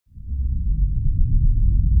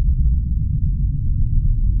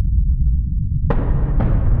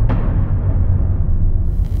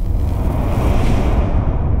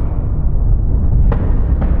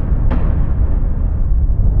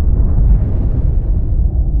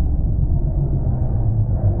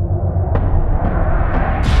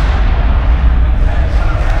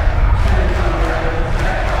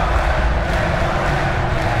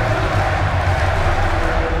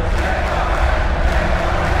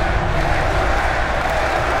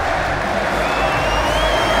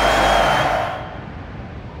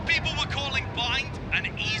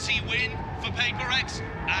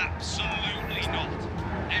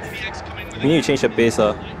need to change the pace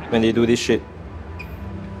when they do this shit.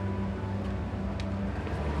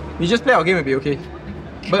 We just play our game, will be okay.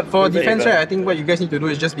 But for defense, right, I think what you guys need to do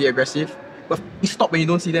is just be aggressive. But stop when you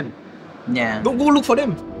don't see them. Yeah. Don't go look for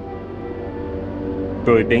them.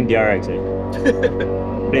 Bro, we're playing DRX, eh?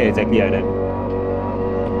 Playing exactly like that.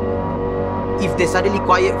 If they suddenly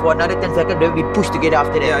quiet for another 10 seconds, then we push together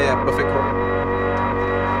after that. Yeah, perfect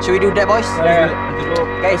call. Should we do that, boys? Yeah.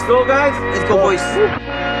 Let's go, guys. Let's go, boys.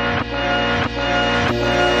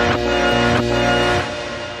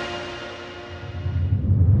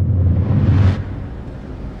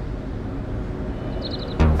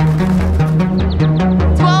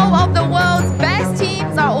 12 of the world's best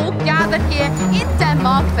teams are all gathered here in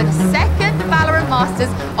Denmark for the second VALORANT Masters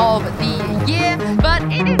of the year. But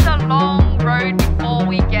it is a long road before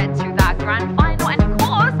we get to that grand final. And of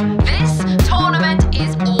course, this tournament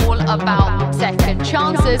is all about second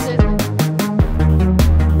chances.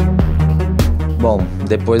 Bom,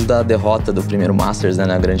 depois da derrota do primeiro Masters, né,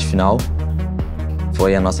 na grande final,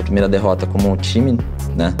 foi a nossa primeira derrota como time,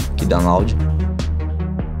 né, aqui da Loud.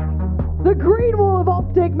 The Green Wall of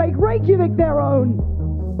Optic make Reykjavik their own.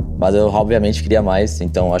 Mas eu obviamente queria mais,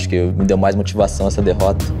 então acho que me deu mais motivação essa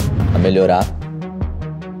derrota a melhorar.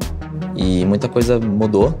 E muita coisa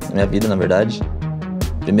mudou na minha vida, na verdade.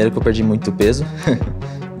 Primeiro que eu perdi muito peso,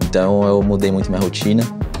 então eu mudei muito minha rotina.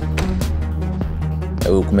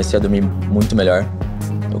 Eu comecei a dormir muito melhor.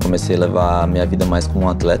 Eu comecei a levar a minha vida mais como um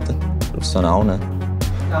atleta profissional, né?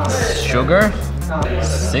 Sugar?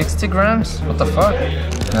 60 grams? What the fuck?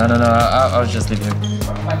 No, I'll just leave you.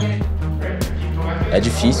 É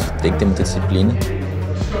difícil, tem que ter muita disciplina.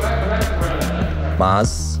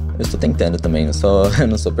 Mas eu estou tentando também, eu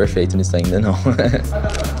não sou perfeito nisso ainda, não. So,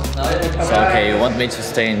 okay, you want me to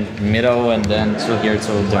stay in middle and then to here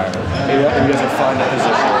to there. Yeah, and you guys will find that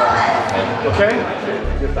position. Okay?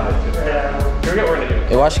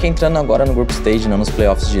 Eu acho que entrando agora no Group Stage, não nos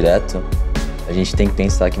playoffs direto, a gente tem que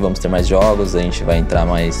pensar que vamos ter mais jogos, a gente vai entrar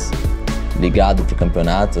mais ligado pro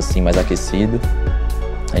campeonato, assim, mais aquecido.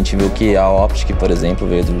 A gente viu que a Optic, por exemplo,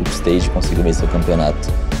 veio do Group Stage e conseguiu vencer o campeonato.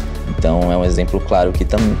 Então é um exemplo claro que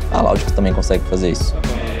a Loud também consegue fazer isso.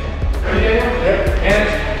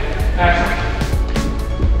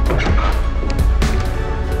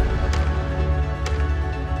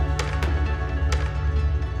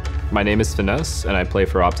 My name is Finesse, and I play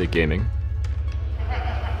for Optic Gaming.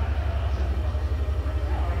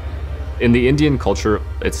 In the Indian culture,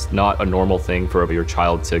 it's not a normal thing for your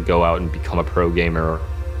child to go out and become a pro gamer.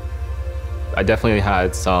 I definitely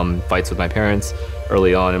had some fights with my parents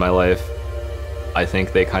early on in my life. I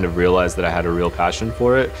think they kind of realized that I had a real passion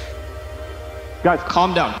for it. Guys,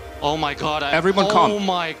 calm down. Oh my god. Everyone calm. Oh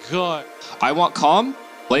my god. I want calm.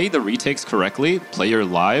 Play the retakes correctly. Play your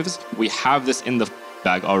lives. We have this in the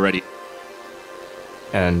bag already.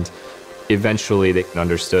 And eventually they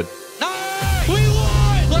understood. Nice! We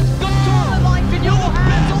won! Let's go! Life in your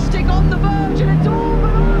hands, Optic on the verge, and it's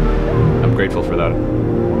all. I'm grateful for that.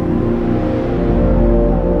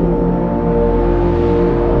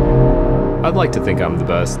 I'd like to think I'm the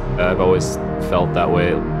best. I've always felt that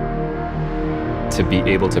way. To be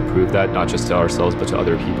able to prove that, not just to ourselves, but to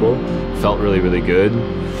other people, felt really, really good.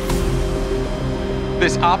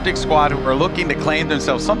 This Optic squad are looking to claim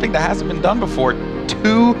themselves something that hasn't been done before.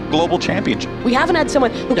 2 global championships. We haven't had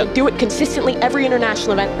someone who can do it consistently every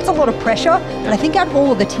international event. That's a lot of pressure, but I think out of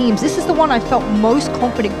all of the teams, this is the one I felt most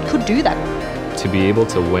confident could do that. To be able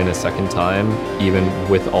to win a second time, even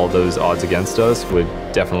with all those odds against us, would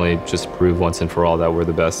definitely just prove once and for all that we're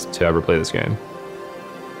the best to ever play this game.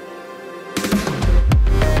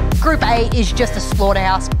 Group A is just a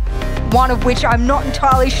slaughterhouse, one of which I'm not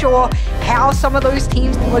entirely sure how some of those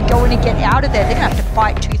teams are going to get out of there. They're going to have to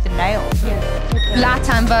fight tooth and nail.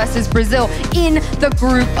 LATAM versus Brazil in the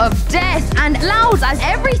group of death, and Loud has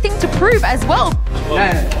everything to prove as well.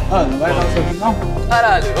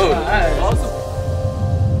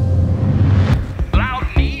 Loud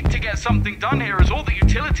need to get something done here as all the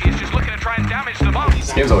utility is just looking to try and damage them up.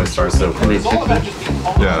 This game's always starts so quick.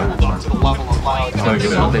 Yeah. To the level of Loud. This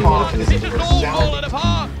is all falling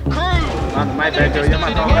apart. Crew!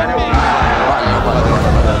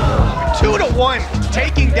 2-1,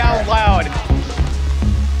 taking down Loud.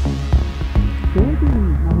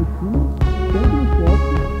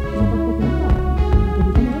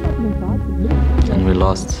 And we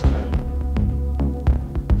lost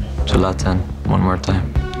to LATAM one more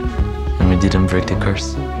time. And we didn't break the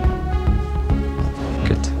curse.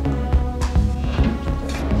 Good.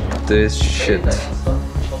 This shit.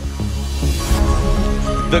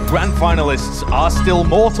 The grand finalists are still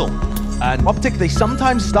mortal. And Optic, they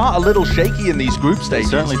sometimes start a little shaky in these group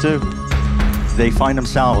stages. They certainly do. They find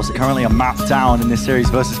themselves currently a map down in this series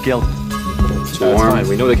versus Guild. It's fine.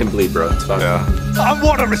 We know they can bleed, bro. It's fine. Yeah. And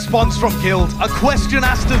what a response from Guild. A question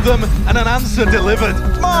asked of them and an answer delivered.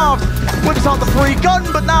 Marv whips out the free gun,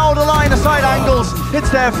 but now the line of sight angles, it's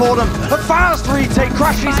there for them. A fast retake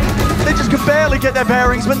crashes. They just can barely get their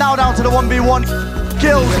bearings, but now down to the 1v1.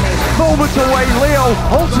 Guild, moments away. Leo,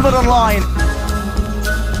 ultimate online.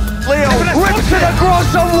 Leo rips it across,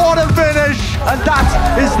 and what a finish! And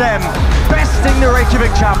that is them, besting the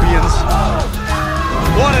Reykjavik champions.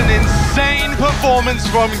 What an insane performance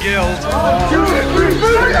from Guild.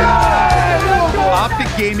 Optic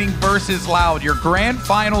Gaming versus Loud, your grand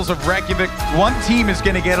finals of Reykjavik. One team is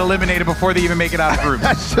going to get eliminated before they even make it out of group.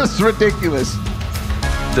 That's just ridiculous.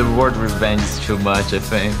 The word revenge is too much, I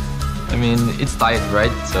think. I mean, it's tied,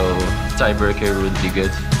 right? So tiebreaker would be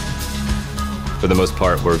good. For the most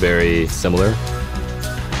part, we're very similar.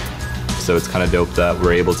 So it's kind of dope that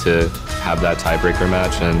we're able to have that tiebreaker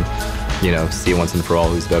match and, you know, see once and for all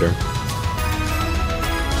who's better.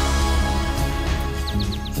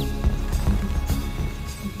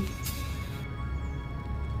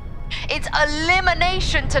 It's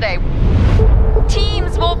elimination today.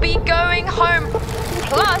 Teams will be going home.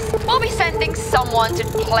 Plus, we'll be sending someone to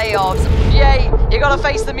playoffs. Yay, you gotta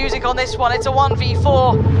face the music on this one. It's a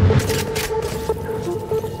 1v4.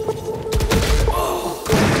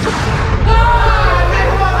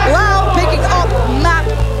 Loud picking up map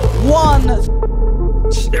 1.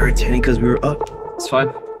 It's irritating because we were up. It's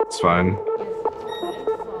fine. It's fine.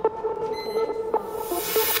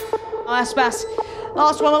 Aspas,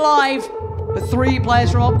 last one alive, with 3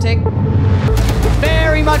 players from Optic.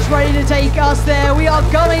 Very much ready to take us there. We are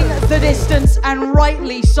going the distance, and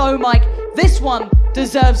rightly so, Mike. This one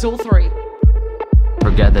deserves all 3.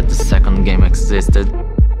 Forget that the second game existed.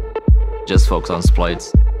 Just focus on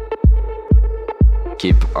splits.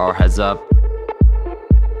 Keep our heads up.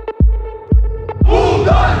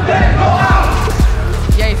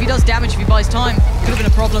 Yeah, if he does damage, if he buys time, could have been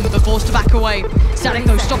a problem, but forced to back away. Static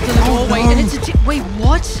though stopped in the doorway, and it's a wait,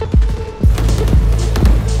 what?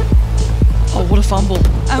 Oh, what a fumble.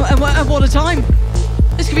 And what a time.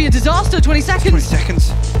 This could be a disaster, 20 seconds. 20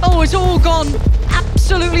 seconds. Oh, it's all gone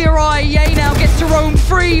absolutely awry. Yay now gets to roam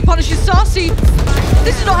free, punishes Sarsi.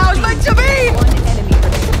 This is not how it's meant to be.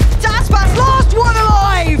 Aspas, last one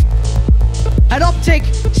alive. And Optic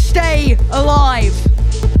stay alive.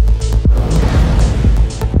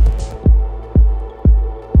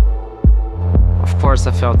 Of course,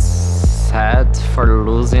 I felt sad for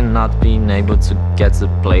losing, not being able to get to the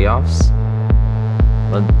playoffs.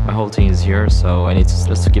 But my whole team is here, so I need to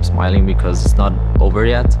just keep smiling because it's not over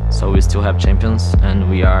yet. So we still have champions, and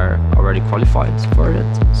we are already qualified for it.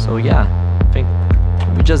 So yeah, I think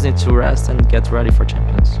we just need to rest and get ready for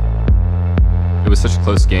champions. It was such a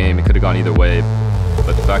close game, it could have gone either way.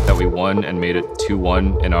 But the fact that we won and made it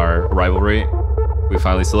 2-1 in our rivalry, we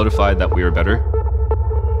finally solidified that we were better.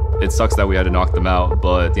 It sucks that we had to knock them out,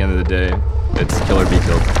 but at the end of the day, it's kill or be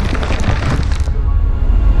killed.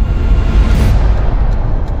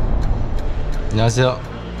 안녕하세요.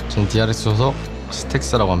 전 DRX 소속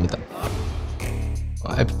스택스라고 합니다.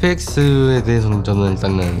 FPX에 대해서는 저는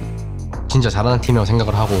일단은 진짜 잘하는 팀이라고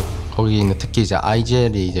생각을 하고, 거기 있는 특히 이제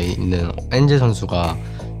IGL이 이제 있는 엔젤 선수가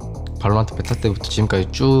발로란트 베타 때부터 지금까지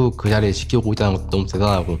쭉 그 자리에 지키고 있다는 것도 너무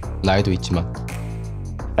대단하고, 나이도 있지만.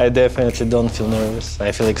 I definitely don't feel nervous.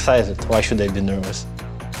 I feel excited. Why should I be nervous?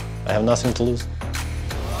 I have nothing to lose.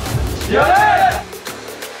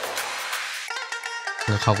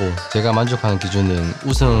 생각하고 제가 만족하는 기준은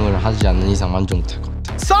우승을 하지 않는 이상 만족 못할 것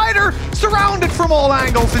같아요. Cider surrounded from all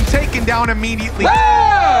angles and taken down immediately.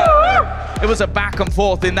 It was a back and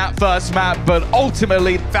forth in that first map, but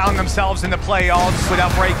ultimately Found themselves in the playoffs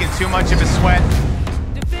without breaking too much of a sweat.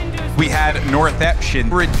 We had North Eption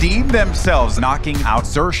redeem themselves, knocking out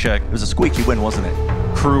Zersha. It was a squeaky win, wasn't it?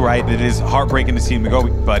 Crew, right? It is heartbreaking to see them go,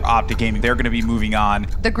 but Optic Gaming, they're going to be moving on.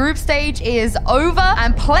 The group stage is over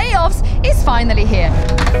and playoffs is finally here.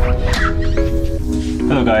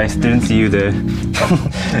 Hello guys, didn't see you there.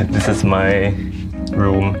 This is my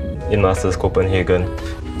room in Masters Copenhagen.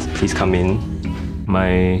 Please come in.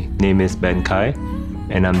 My name is Ben Kai,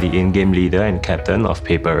 and I'm the in-game leader and captain of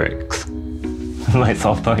Paper X. My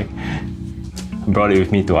soft toy. I brought it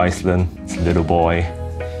with me to Iceland. It's a little boy.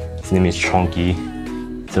 His name is Chonky.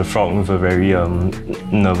 It's a frog with a very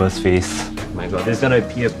nervous face. Oh my god, it's gonna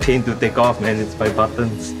be a pain to take off, man. It's my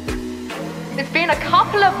buttons. It's been a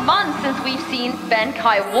couple of months since we've seen Ben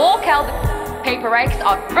Kai walk out. Paper X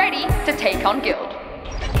are ready to take on Guild.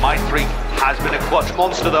 My3 has been a clutch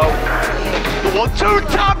monster though. The 1-2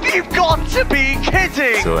 tap, you've got to be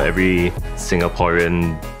kidding! So every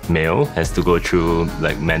Singaporean male has to go through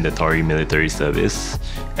like mandatory military service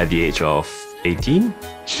at the age of 18.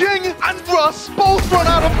 Jing and Russ both run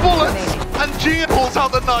out of bullets, and Jing pulls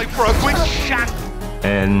out the knife for a quick shank.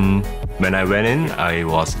 And when I went in, I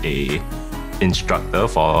was a instructor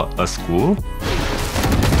for a school.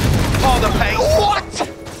 Oh, the pace. What?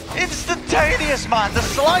 Instantaneous, man. The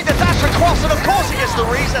slider dash across, and of course he gets the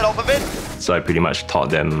reset off of it. So I pretty much taught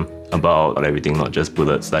them about everything, not just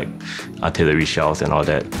bullets, like artillery shells and all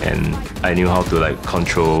that. And I knew how to like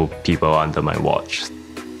control people under my watch.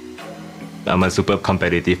 I'm a super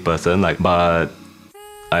competitive person, but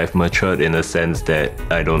I've matured in the sense that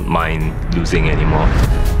I don't mind losing anymore.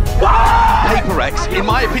 PaperX, in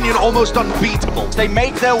my opinion, almost unbeatable. They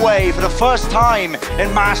make their way for the first time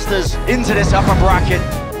in Masters into this upper bracket.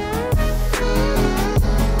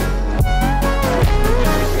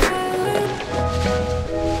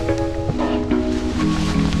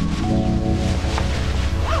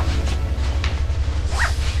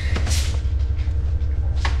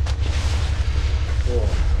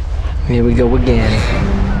 Here we go again.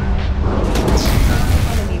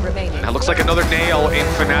 That looks like another nail in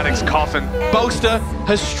Fnatic's coffin. Boaster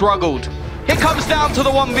has struggled. It comes down to the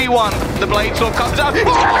 1v1. The blade sword comes out. He's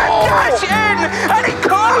gonna dash in! And he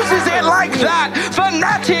closes it like that!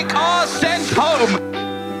 Fnatic are sent home!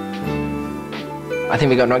 I think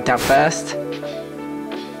we got knocked out first.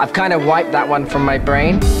 I've kind of wiped that one from my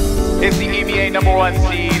brain. It's the EMEA #1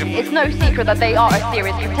 seed. It's no secret that they are a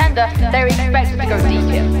serious contender. They're expected to go deep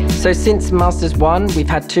here. So since Masters 1, we've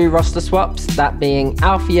had 2 roster swaps, that being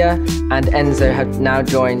Althea and Enzo have now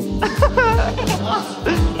joined.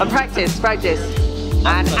 And practice.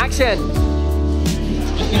 And action!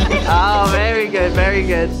 Oh, very good, very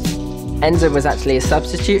good. Enzo was actually a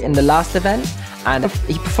substitute in the last event, and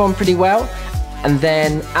he performed pretty well. And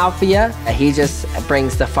then Althea, he just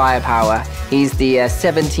brings the firepower. He's the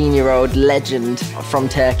 17-year-old legend from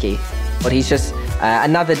Turkey. But he's just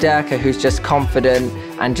another Durka who's just confident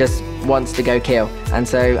and just wants to go kill. And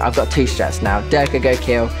so I've got 2 strats now. Durka go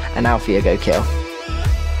kill and Althea go kill.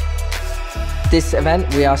 This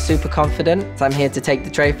event, we are super confident. I'm here to take the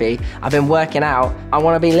trophy. I've been working out. I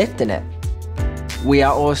want to be lifting it. We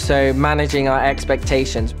are also managing our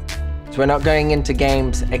expectations. So we're not going into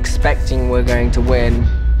games expecting we're going to win,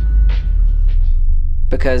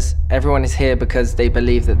 because everyone is here because they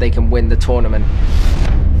believe that they can win the tournament.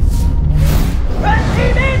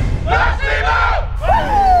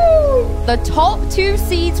 The top 2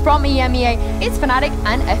 seeds from EMEA is Fnatic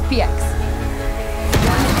and FPX.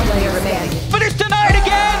 But it's denied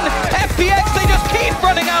again! FPX, they just keep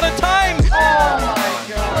running out of time! Oh my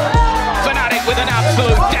god! Fnatic with an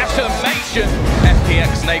absolute decimation!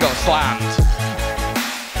 FPX, and they got slammed.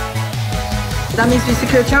 That means we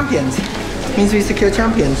secure champions.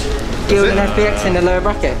 Guild and FPX in the lower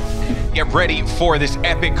bracket. Get ready for this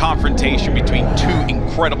epic confrontation between 2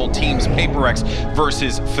 incredible teams, PaperX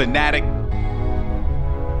versus Fnatic.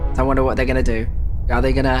 I wonder what they're gonna do. Are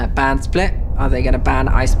they gonna ban Split? Are they gonna ban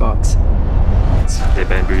Icebox? They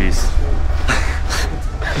ban Breeze.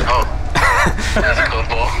 Oh, that's a cold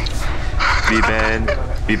ball.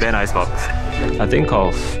 We ban Icebox. I think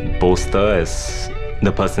of Boaster as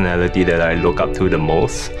the personality that I look up to the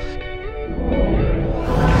most.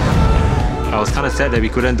 I was kind of sad that we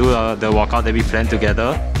couldn't do the walkout that we planned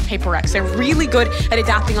together. PaperX, they're really good at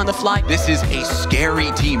adapting on the fly. This is a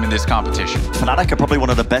scary team in this competition. Fnatic are probably one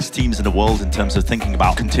of the best teams in the world in terms of thinking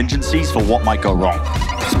about contingencies for what might go wrong.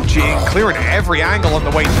 Jing clearing every angle on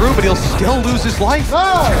the way through, but he'll still lose his life.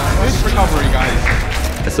 Oh, nice recovery,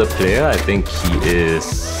 guys. As a player, I think he is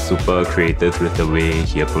super creative with the way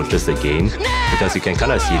he approaches the game, because you can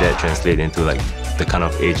kind of see that translate into like the kind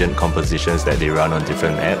of agent compositions that they run on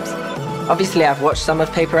different maps. Obviously, I've watched some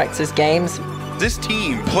of PaperX's games. This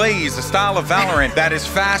team plays a style of Valorant that is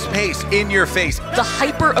fast-paced, in your face. The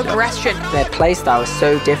hyper-aggression. Their playstyle is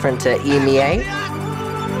so different to EMEA.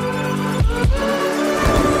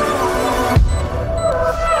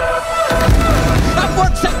 And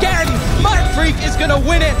once again, Mindfreak is going to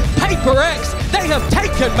win it. PaperX, they have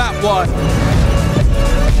taken map 1.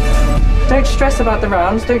 Don't stress about the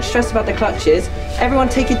rounds, don't stress about the clutches. Everyone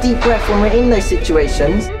take a deep breath when we're in those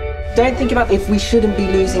situations. Don't think about if we shouldn't be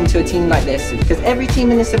losing to a team like this, because every team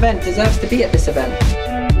in this event deserves to be at this event.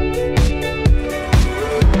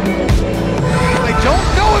 I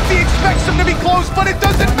don't know if he expects them to be close, but it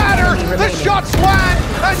doesn't matter. The shots land,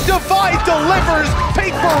 and Divide delivers.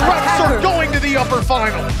 PaperX are going to the upper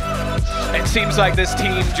final. It seems like this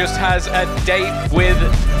team just has a date with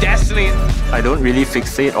destiny. I don't really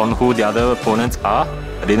fixate on who the other opponents are.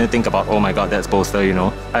 I didn't think about, oh my god, that's Boaster, you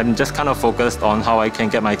know. I'm just kind of focused on how I can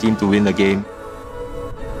get my team to win the game.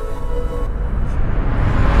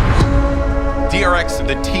 DRX,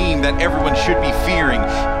 the team that everyone should be fearing,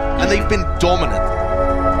 and they've been dominant.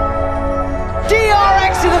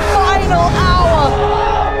 DRX in the final hour!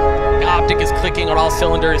 Optic is clicking on all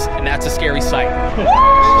cylinders, and that's a scary sight.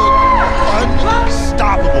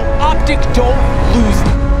 Unstoppable. Optic don't lose.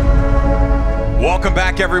 Welcome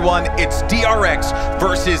back, everyone. It's DRX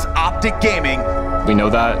versus Optic Gaming. We know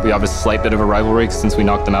that. We have a slight bit of a rivalry since we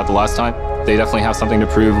knocked them out the last time. They definitely have something to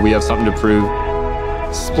prove. We have something to prove.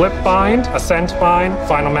 Split bind, ascent bind,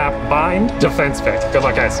 final map bind, defense pick. Good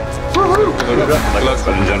luck, guys.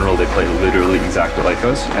 But in general, they play literally exactly like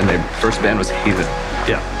us, and their first ban was Haven.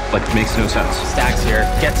 Yeah, like makes no sense. Stacks here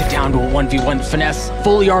gets it down to a 1v1. Finesse,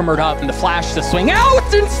 fully armored up, and the flash to swing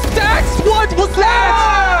out, and Stacks, what was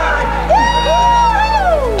that?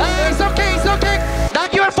 It's okay.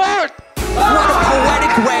 Knock you forward. What a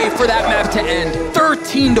poetic way for that map to end.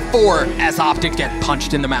 13-4 as Optic get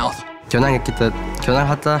punched in the mouth.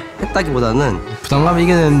 겨냥하자 했다기보다는 부담감이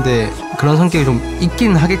이겨내는데 그런 성격이 좀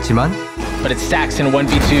있긴 하겠지만 But it's Stacks in a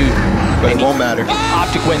 1v2. But it won't matter.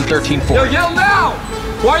 Optic win 13-4. Yo, yell now!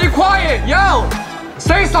 Why are you quiet? Yell!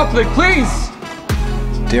 Say something, please!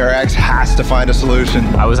 DRX has to find a solution.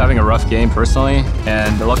 I was having a rough game personally,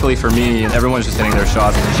 and luckily for me, everyone's just hitting their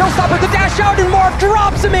shots. Showstopper the dash out and Mark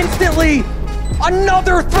drops him instantly!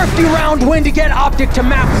 Another thrifty round win to get Optic to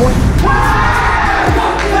map point.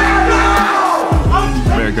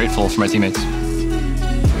 I'm very grateful for my teammates.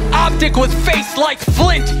 Optic with face like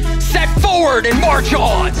flint, set forward and march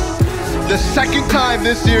on. The second time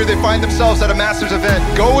this year they find themselves at a Masters event,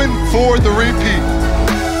 going for the repeat.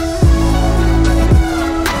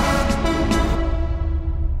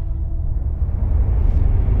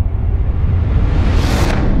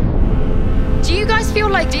 Do you guys feel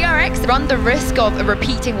like DRX run the risk of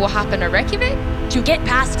repeating what happened at Reykjavik? To get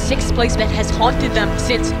past 6th placement has haunted them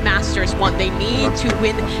since Masters 1. They need to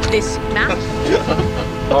win this match.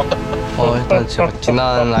 일단 제가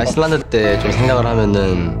지난 아이슬란드 때 좀 생각을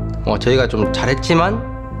하면은 저희가 좀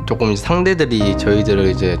잘했지만 조금 상대들이 저희들을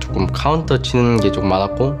이제 조금 카운터 치는 게 조금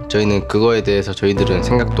많았고 저희는 그거에 대해서 저희들은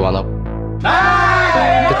생각도 안 하고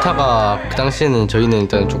제타가 그 당시에는 저희는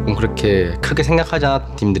일단 조금 그렇게 크게 생각하지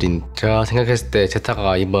않았던 팀들인 제가 생각했을 때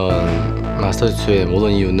제타가 이번 마스터즈에 못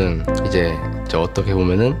온 이유는 이제 어떻게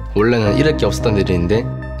보면은 원래는 이럴 게 없었던 애들인데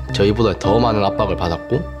저희보다 더 많은 압박을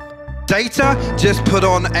받았고 Data just put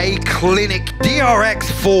on a clinic.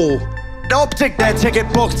 DRX 4. Optic their ticket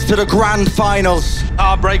booked to the grand finals.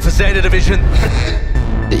 Our break for Zeta Division.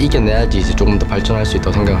 이겨내야지 이제 조금 더 발전할 수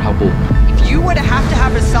있다고 생각을 하고 If you were to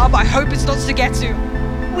have a sub, I hope it's not Sugetsu.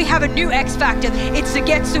 We have a new X Factor. It's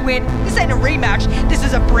Sugetsu win. This ain't a rematch. This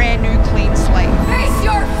is a brand new clean slate. Face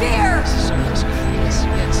your fear!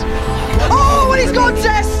 Oh, and he's got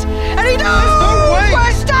Zest! And he knows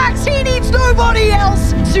where Stacks! He needs nobody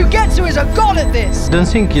else! Sugetsu is a god at this! I don't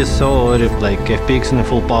think you saw like FPX in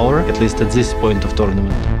full power, at least at this point of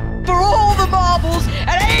tournament. For all the marbles,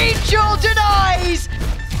 an angel denies!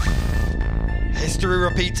 History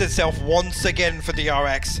repeats itself once again for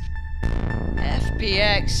DRX.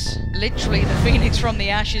 FPX, literally the phoenix from the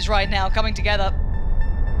ashes right now, coming together.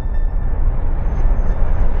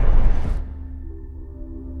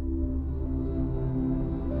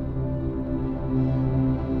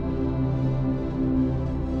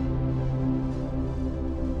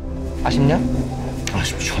 아쉽냐?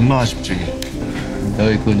 존나 아쉽지.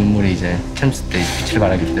 너의 그 눈물이 이제 챔스 때 빛을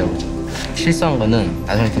발하기 때문에 실수한 거는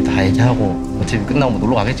나중에 좀 다 얘기하고 어차피 끝나고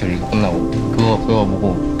놀러 가겠지 우리 이거 끝나고 그거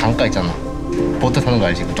보고 강가 있잖아 보트 타는 거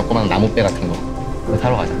알지? 그 조그만 나무배 같은 거 그거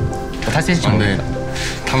타러 가자 그거 탈 수 있을지 모르겠다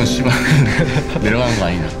타면 씨발 내려가는 거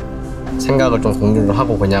아니냐 생각을 좀 공유를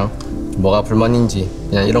하고 그냥 뭐가 불만인지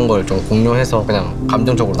그냥 이런 걸 좀 공유해서 그냥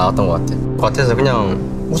감정적으로 나왔던 것 같아 그 같아서 그냥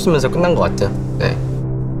웃으면서 끝난 것 같아요 네.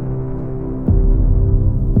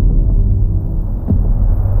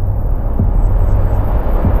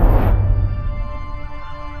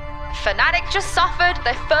 Fnatic just suffered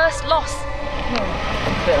their first loss.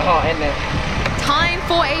 A bit hot, isn't it? Time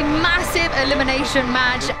for a massive elimination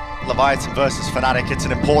match. Leviathan versus Fnatic, it's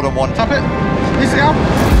an important one. Tap it. Easy out.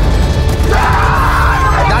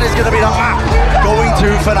 That is going to be the map going to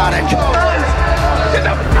Fnatic.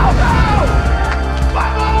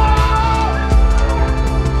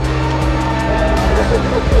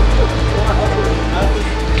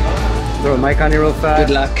 Throw a mic on you real fast.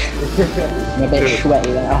 Good luck. I'm a bit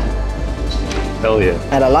sweaty now. Hell yeah.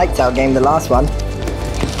 And I liked our game, the last one.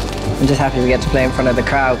 I'm just happy we get to play in front of the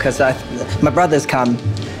crowd because my brother's come.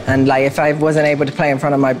 And like, if I wasn't able to play in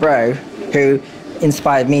front of my bro, who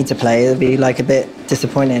inspired me to play. It'd be like a bit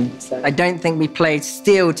disappointing. So I don't think we played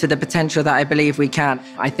still to the potential that I believe we can.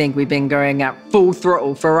 I think we've been going at full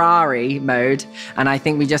throttle Ferrari mode, and I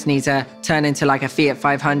think we just need to turn into like a Fiat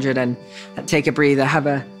 500 and take a breather, have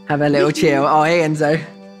a little chill. Oh, hey, Enzo.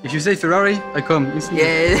 If you say Ferrari, I come.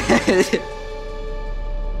 Yeah.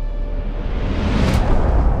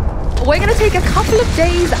 We're going to take a couple of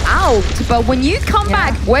days out, but when you come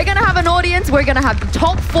back, we're going to have an audience. We're going to have the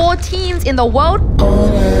top 4 teams in the world. All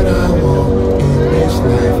that I want in this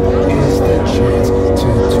life is the chance to do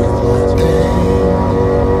my thing.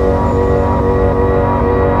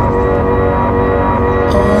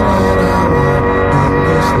 All that I want in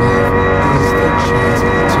this life is the chance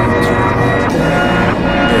to do my thing.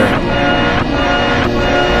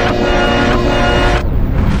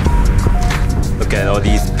 Look at all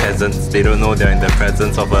these peasants. They don't know they're in the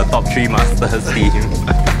presence of a top 3 Masters team.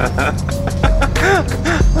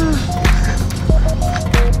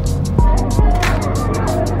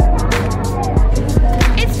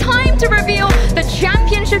 It's time to reveal the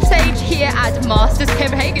championship stage here at Masters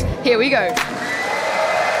Copenhagen. Here we go. I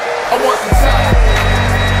want the time.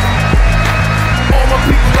 All my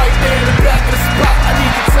people right there in the back of the spot. I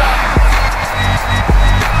need the time.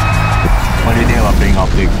 What do you think about playing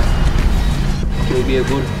Optic? It will be a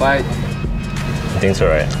good fight. I think so,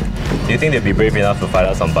 right? Do you think they'll be brave enough to fight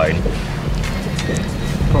us on Bind?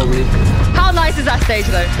 Probably. How nice is that stage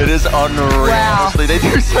though? It is unreal, honestly. They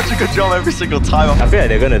do such a good job every single time. I feel like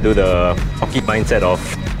they're gonna do the hockey mindset of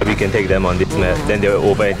we can take them on this map, then they'll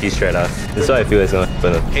over anti-strat us. That's what I feel is gonna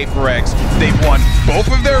happen. Paper X, they've won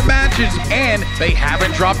both of their matches and they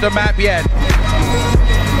haven't dropped a map yet.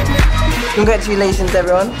 Congratulations,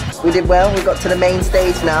 everyone. We did well. We got to the main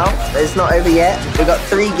stage now. It's not over yet. We've got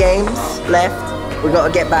 3 games left. We've got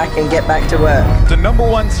to get back to work. The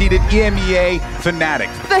 #1 seeded EMEA Fnatic.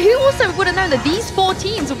 But who also would have known that these 4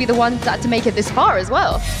 teams will be the ones that to make it this far as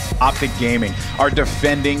well? Optic Gaming are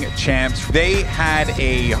defending champs. They had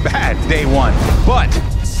a bad day 1, but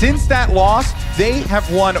since that loss, they have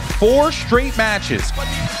won 4 straight matches.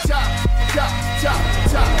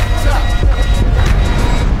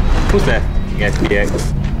 Who's that? Yes,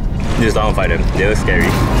 PX. Just don't fight them. They look scary.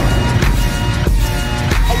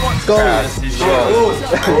 Go!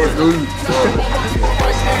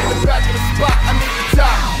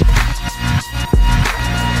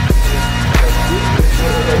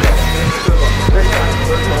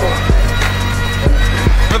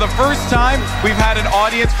 For the first time, we've had an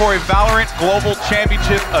audience for a Valorant Global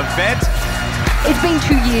Championship event. It's been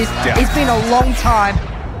 2 years. Yeah. It's been a long time.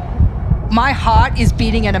 My heart is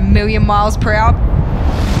beating at 1,000,000 miles per hour.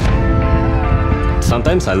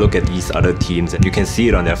 Sometimes I look at these other teams and you can see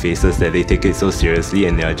it on their faces that they take it so seriously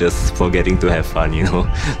and they're just forgetting to have fun, you know?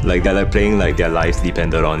 Like they're like playing like their lives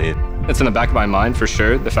depended on it. It's in the back of my mind for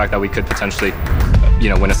sure, the fact that we could potentially,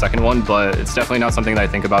 win a second one, but it's definitely not something that I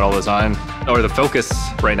think about all the time. Or the focus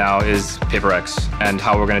right now is Paper X and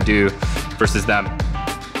how we're gonna do versus them.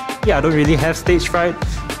 Yeah, I don't really have stage fright,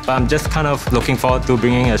 but I'm just kind of looking forward to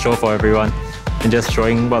bringing a show for everyone and just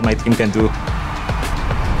showing what my team can do.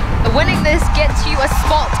 Winning this gets you a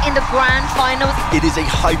spot in the grand finals. It is a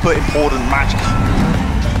hyper important match.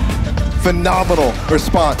 Phenomenal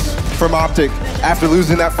response from Optic after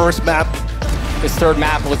losing that first map. This third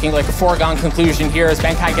map looking like a foregone conclusion here as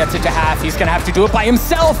Benkai gets it to half. He's gonna have to do it by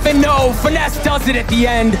himself, and no, Finesse does it at the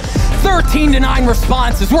end. 13-9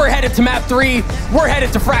 responses. We're headed to map 3. We're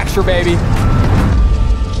headed to Fracture, baby.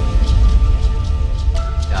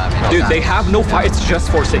 Dude, they have no fight. It's just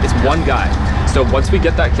Force. It's one guy. So once we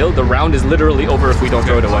get that kill, the round is literally over if we don't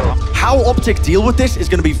throw it away. How Optic deal with this is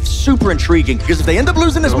going to be super intriguing, because if they end up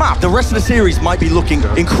losing this map, the rest of the series might be looking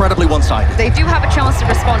incredibly one-sided. They do have a chance to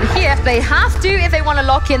respond here. They have to if they want to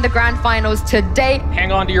lock in the grand finals today.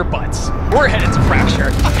 Hang on to your butts. We're headed to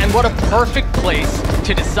Fracture. And what a perfect place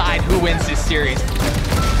to decide who wins this series.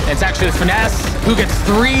 It's actually Finesse who gets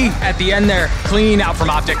 3 at the end there. Clean out from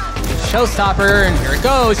Optic. Showstopper, and here it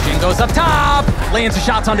goes. Jin goes up top. Lands the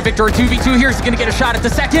shots onto Victor 2v2 here. He's gonna get a shot at the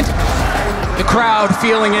second. The crowd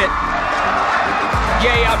feeling it.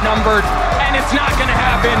 Yay, outnumbered. And it's not gonna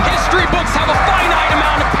happen. History books have a finite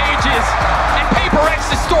amount of pages. And Paper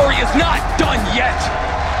X's story is not done yet.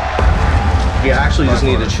 You actually just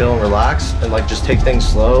need to chill and relax and like just take things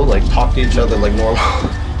slow, like talk to each other like normal.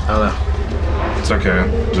 I don't know. It's okay.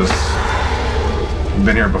 Just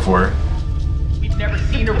been here before. We've never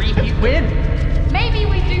seen a repeat win. Maybe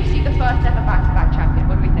we do see the first ever back-to-back champion.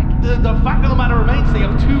 What do we think? The fact of the matter remains they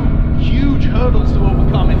have 2 huge hurdles to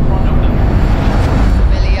overcome in front of them.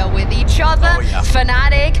 Familiar with each other.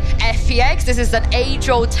 Fnatic, FPX. This is an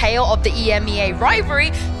age-old tale of the EMEA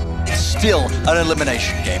rivalry. it's still an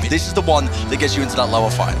elimination game. This is the one that gets you into that lower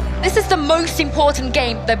final. This is the most important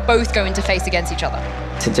game they're both going to face against each other.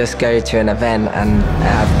 To just go to an event and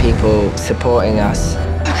have people supporting us.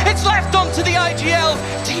 It's left onto the IGL.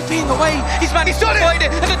 TPing away. He's managed to avoid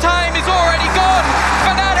it, and the time is already gone.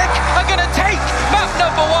 Fnatic are going to take map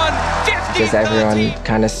number 1. Just everyone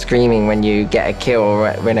kind of screaming when you get a kill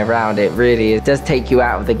or win a round. It really does take you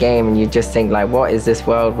out of the game, and you just think like, what is this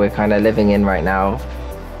world we're kind of living in right now?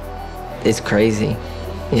 It's crazy.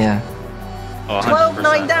 Yeah.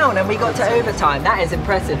 12-9 down and we got to overtime. That is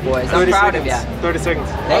impressive, boys. I'm proud of you. 30 seconds.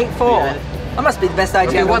 8-4. I must be the best IGL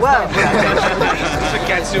in the world.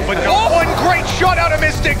 Sagetsu, but no one great shot out of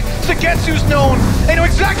Mystic. Sagetsu's known. They know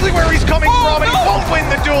exactly where he's coming from, and he won't win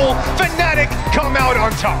the duel. Fnatic come out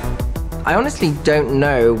on top. I honestly don't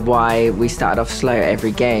know why we started off slow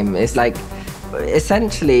every game. It's like,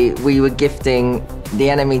 essentially, we were gifting the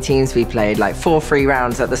enemy teams we played like 4 free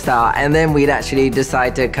rounds at the start, and then we'd actually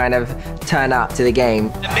decide to kind of turn up to the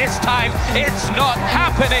game. And this time, it's not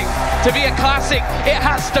happening. To be a classic, it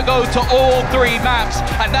has to go to all 3 maps,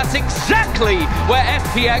 and that's exactly where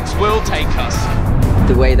FPX will take us.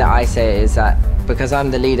 The way that I say it is that because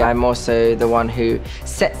I'm the leader, I'm also the one who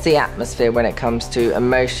sets the atmosphere when it comes to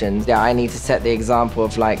emotions. Yeah, I need to set the example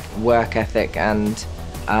of like work ethic, and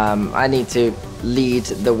I need to lead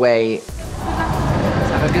the way.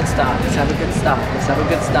 Let's have a good start, let's have a good start, let's have a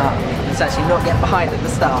good start. Let's actually not get behind at the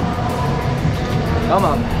start. Come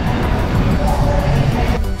on.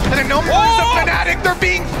 And the numbers of Fnatic, they're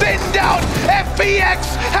being thinned out. FPX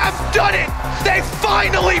have done it. They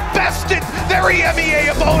finally bested their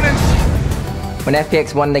EMEA opponents. When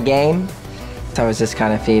FPX won the game, I was just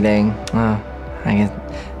kind of feeling, oh, I guess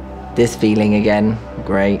this feeling again,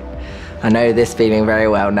 great. I know this feeling very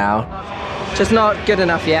well now. Just not good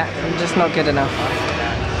enough yet, I'm just not good enough.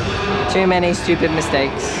 Too many stupid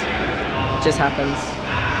mistakes, just happens.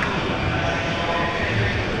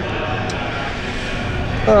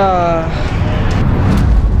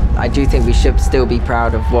 I do think we should still be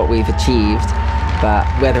proud of what we've achieved, but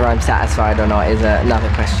whether I'm satisfied or not is another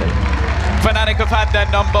question. Fnatic have had their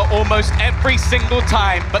number almost every single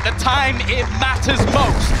time, but the time it matters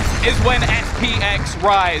most is when FPX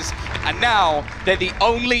rise. And now, they're the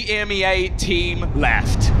only EMEA team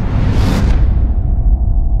left.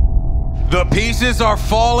 The pieces are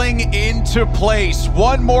falling into place.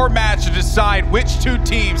 One more match to decide which 2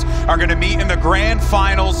 teams are going to meet in the grand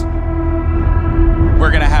finals. We're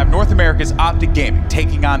going to have North America's Optic Gaming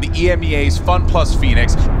taking on the EMEA's Fun Plus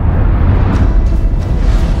Phoenix.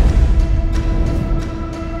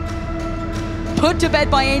 Put to bed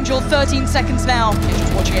by Angel, 13 seconds now.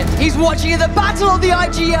 Angel's watching it. He's watching it, the battle of the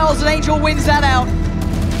IGLs, and Angel wins that out.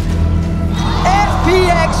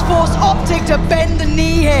 FPX force Optic to bend the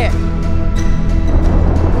knee here.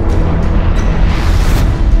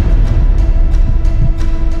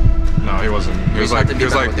 No, he wasn't. He was like with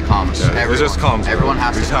the comms. Yeah, it was just comms. Everyone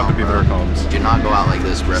has to have to be better comms. Do not go out like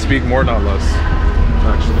this, bro. Speak more, not less.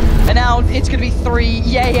 Actually. And now it's going to be 3.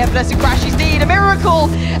 Yay, FNS and Crashies need a miracle.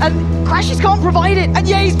 And Crashies can't provide it. And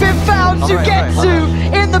Yay's been found to get to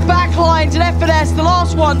in the back lines. And FNS, the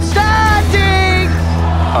last one, standing.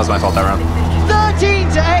 That was my fault that round.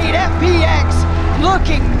 13-8, FPX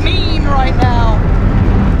looking mean right now.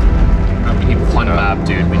 We need one map,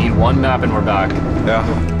 dude. We need one map and we're back. Yeah.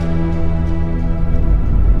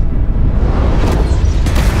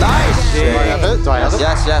 Nice! Do I have it? Do I have it?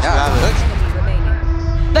 Yes, you have it.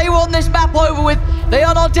 They want this map over with. They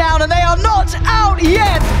are not down and they are not out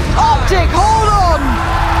yet. Optic, hold on.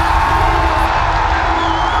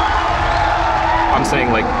 I'm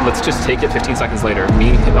saying, like, let's just take it 15 seconds later.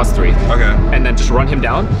 Me, us 3. Okay. And then just run him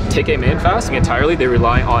down. Take A main fast. Entirely, they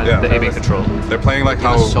rely on the A main control. They're playing like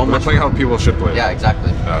how people should play. Yeah,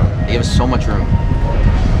 exactly. They give us so much room.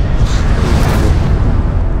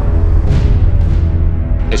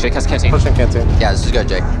 Hey, Jake has canteen. Pushing canteen. Yeah, this is good,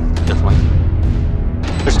 Jake. Just one.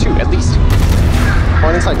 There's 2 at least.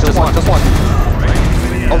 One inside, just one.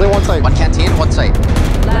 Only one side. One canteen, one site.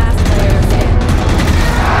 Last player standing.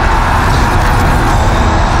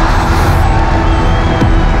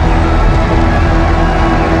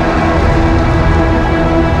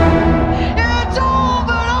 It's all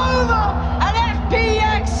but over, and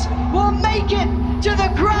FPX will make it to the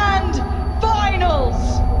grand finals.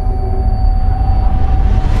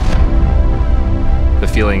 The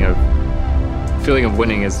feeling of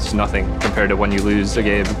winning is just nothing compared to when you lose a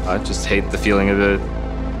game. I just hate the feeling of it.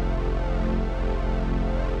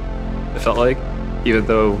 It felt like, even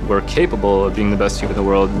though we're capable of being the best team in the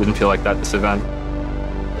world, it didn't feel like that this event.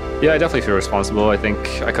 Yeah, I definitely feel responsible. I think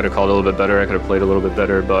I could have called a little bit better. I could have played a little bit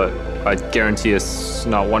better, but I guarantee it's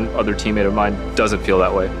not one other teammate of mine doesn't feel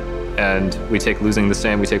that way. And we take losing the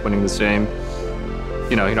same, we take winning the same.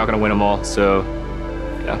 You know, you're not going to win them all, so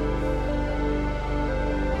yeah.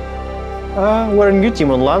 We're a new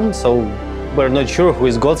team on LAN, so we're not sure who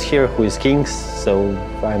is gods here, who is kings. So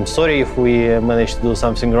I'm sorry if we managed to do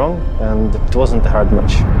something wrong, and it wasn't a hard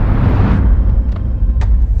match.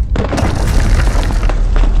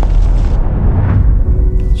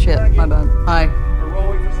 Shit, my bad. Hi.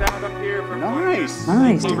 Nice.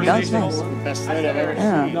 Nice, dude. That's nice.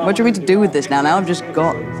 Yeah. What do you want me to do with this now? Now I've just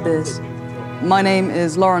got this. My name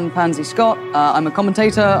is Lauren Pansy Scott. I'm a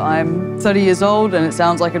commentator. I'm 30 years old, and it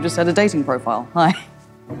sounds like I've just had a dating profile. Hi.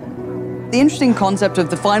 The interesting concept of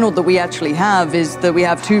the final that we actually have is that we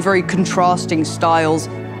have two very contrasting styles.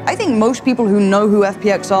 I think most people who know who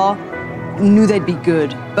FPX are knew they'd be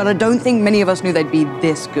good, but I don't think many of us knew they'd be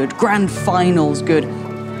this good. Grand finals good.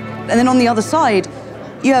 And then on the other side,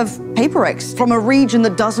 you have PaperX from a region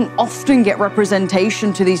that doesn't often get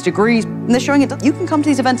representation to these degrees. And they're showing it that you can come to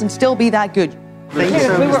these events and still be that good. We were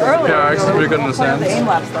early. Yeah, actually pretty good in the sense.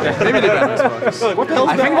 Maybe they got What the hell?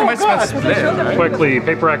 I think they might spend split, right? Quickly,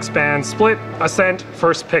 PaperX ban, split, ascent,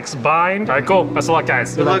 first picks bind. All right, cool. Best of luck,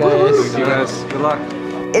 guys. Good luck, guys. You guys. Good luck.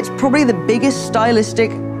 It's probably the biggest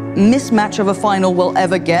stylistic mismatch of a final we'll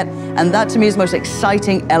ever get, and that to me is the most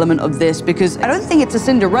exciting element of this, because I don't think it's a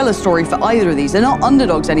Cinderella story for either of these. They're not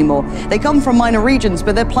underdogs anymore. They come from minor regions,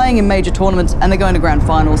 but they're playing in major tournaments and they're going to grand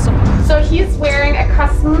finals. So he's wearing a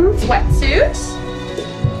custom sweatsuit,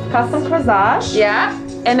 custom corsage, yeah,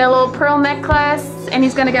 and a little pearl necklace, and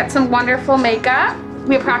he's gonna get some wonderful makeup.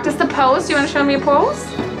 We practiced the pose. You wanna show me a pose?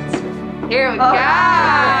 Here we go.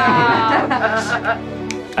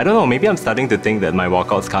 I don't know, maybe I'm starting to think that my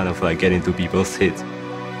walkouts kind of like get into people's heads.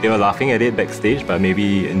 They were laughing at it backstage, but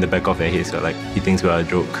maybe in the back of their heads, they're like, he thinks we're a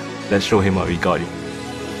joke. Let's show him what we got.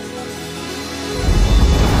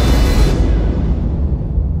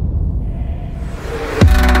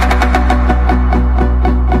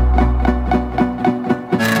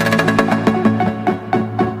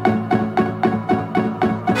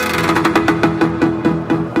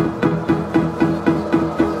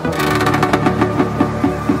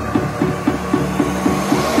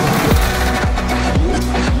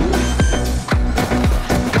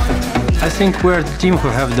 I think we're the team who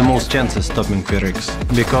have the most chances stopping PRX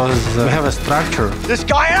because we have a structure. This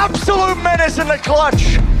guy, an absolute menace in the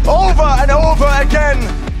clutch, over and over again.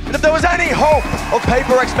 And if there was any hope of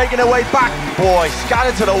PaperX making their way back, boy,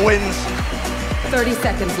 scattered to the winds. 30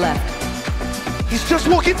 seconds left. He's just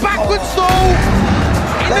walking backwards though.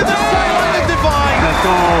 Into the silent divine. Let's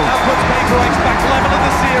go. That puts PaperX back level in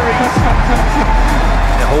the series.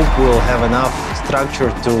 I hope we'll have enough structure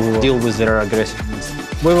to deal with their aggressiveness.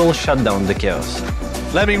 We will shut down the chaos.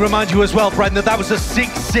 Let me remind you as well, Brendan, that was a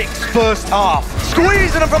 6-6 first half.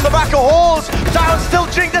 Squeezing him from the back of halls. Down, still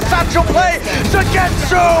Jing the satchel play.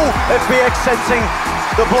 Sugetsu! FPX sensing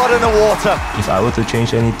the blood in the water. If I were to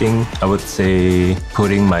change anything, I would say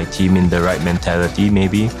putting my team in the right mentality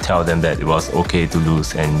maybe. Tell them that it was okay to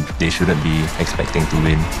lose and they shouldn't be expecting to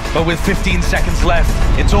win. But with 15 seconds left,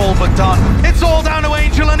 it's all but done. It's all down to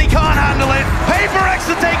Angel and he can't handle it. PaperX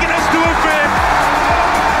are taking us to a fifth.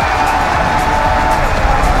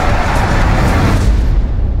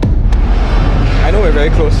 I know we're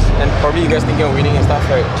very close, and probably you guys thinking of winning and stuff,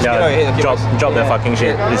 right? Just Yeah, okay, drop that fucking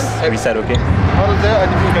shit. It's reset, okay? How does that?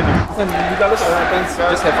 I think we can do. Regardless of what happens,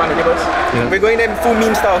 just have fun, okay, boys? Yeah. We're going there full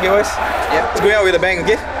meme style, okay, boys? Yep. It's going out with a bang,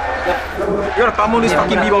 okay? Yep. We gotta pump on this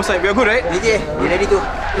fucking beam outside. We're good, right? Yeah, we're ready to.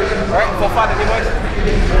 Alright, for fun, okay, boys?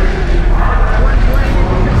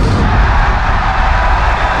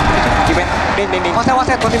 Okay, man. What's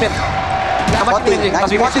that? 20 minutes. 40,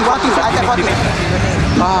 I said 40.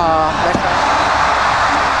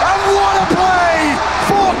 And what a play!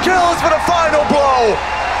 4 kills for the final blow!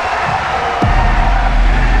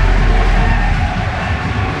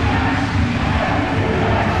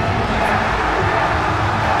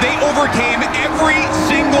 They overcame every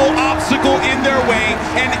single obstacle in their way,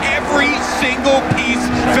 and every single piece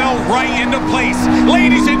fell right into place.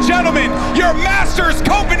 Ladies and gentlemen, your Masters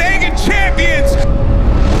Copenhagen champions!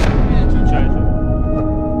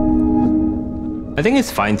 I think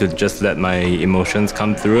it's fine to just let my emotions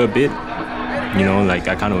come through a bit. You know, like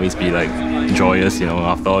I can't always be like joyous, you know,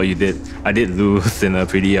 after all I did lose in a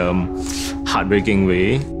pretty heartbreaking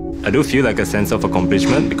way. I do feel like a sense of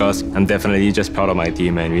accomplishment because I'm definitely just proud of my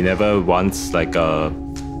team and we never once like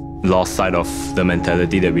lost sight of the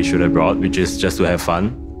mentality that we should have brought, which is just to have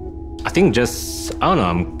fun. I think just, I don't know,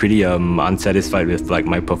 I'm pretty unsatisfied with like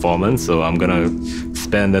my performance, so I'm gonna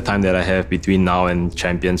spend the time that I have between now and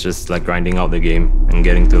Champions just like grinding out the game and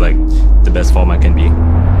getting to like the best form I can be.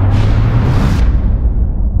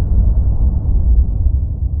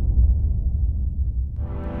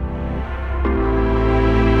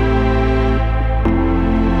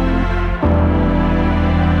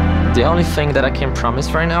 The only thing that I can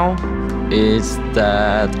promise right now is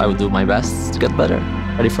that I will do my best to get better,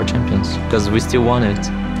 ready for Champions, because we still want it,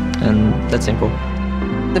 and that's simple.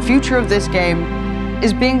 The future of this game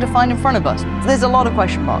is being defined in front of us. There's a lot of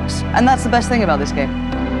question marks, and that's the best thing about this game.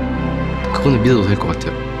 그거는 믿어도 될 것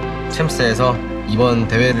같아요. 챔스에서 이번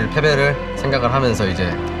대회를 패배를 생각을 하면서 이제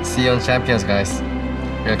see you on Champions, guys.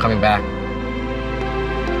 We're coming back.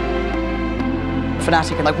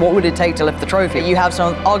 Fnatic, and like, what would it take to lift the trophy? You have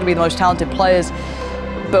some arguably the most talented players,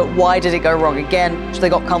 but why did it go wrong again? So they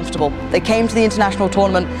got comfortable. They came to the international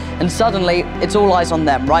tournament, and suddenly it's all eyes on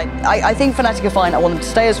them, right? I think Fnatic are fine. I want them to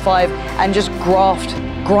stay as 5 and just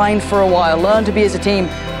grind for a while, learn to be as a team.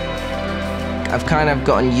 I've kind of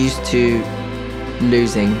gotten used to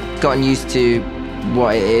losing, gotten used to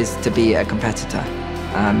what it is to be a competitor.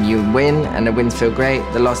 You win, and the wins feel great.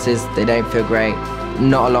 The losses, they don't feel great.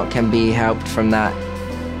 Not a lot can be helped from that.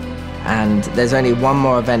 And there's only one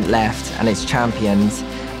more event left, and it's Champions.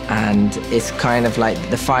 And it's kind of like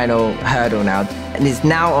the final hurdle now. And it's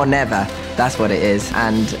now or never, that's what it is.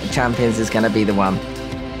 And Champions is going to be the one.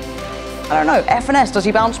 I don't know, FNS, does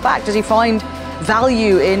he bounce back? Does he find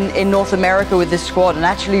value in North America with this squad and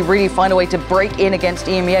actually really find a way to break in against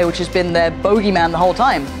EMEA, which has been their bogeyman the whole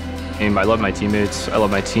time? I love my teammates, I love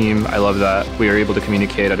my team, I love that we are able to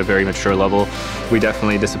communicate at a very mature level. We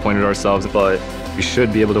definitely disappointed ourselves, but we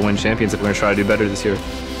should be able to win Champions if we're going to try to do better this year.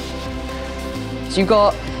 So you've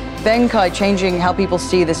got Benkai changing how people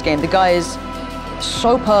see this game. The guy is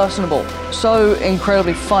so personable, so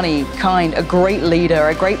incredibly funny, kind, a great leader,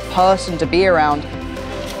 a great person to be around.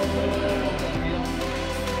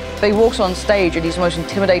 But he walks on stage and he's the most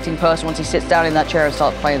intimidating person once he sits down in that chair and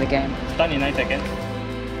starts playing the game.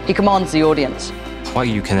 He commands the audience. What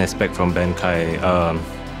you can expect from Benkai,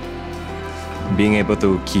 being able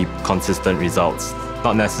to keep consistent results.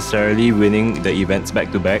 Not necessarily winning the events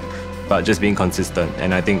back-to-back, but just being consistent.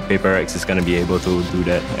 And I think Paper X is going to be able to do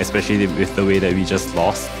that, especially with the way that we just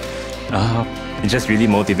lost. It just really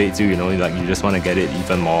motivates you, you know, like you just want to get it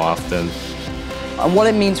even more often. And what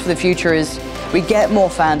it means for the future is we get more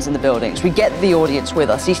fans in the buildings, we get the audience with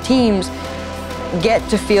us. These teams get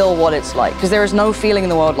to feel what it's like, because there is no feeling in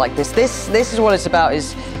the world like this. This is what it's about,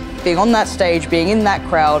 is being on that stage, being in that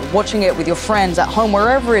crowd, watching it with your friends at home,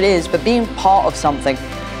 wherever it is, but being part of something.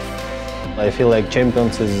 I feel like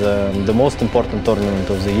Champions is the most important tournament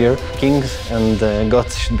of the year. Kings and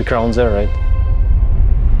gods should be crowned there, right?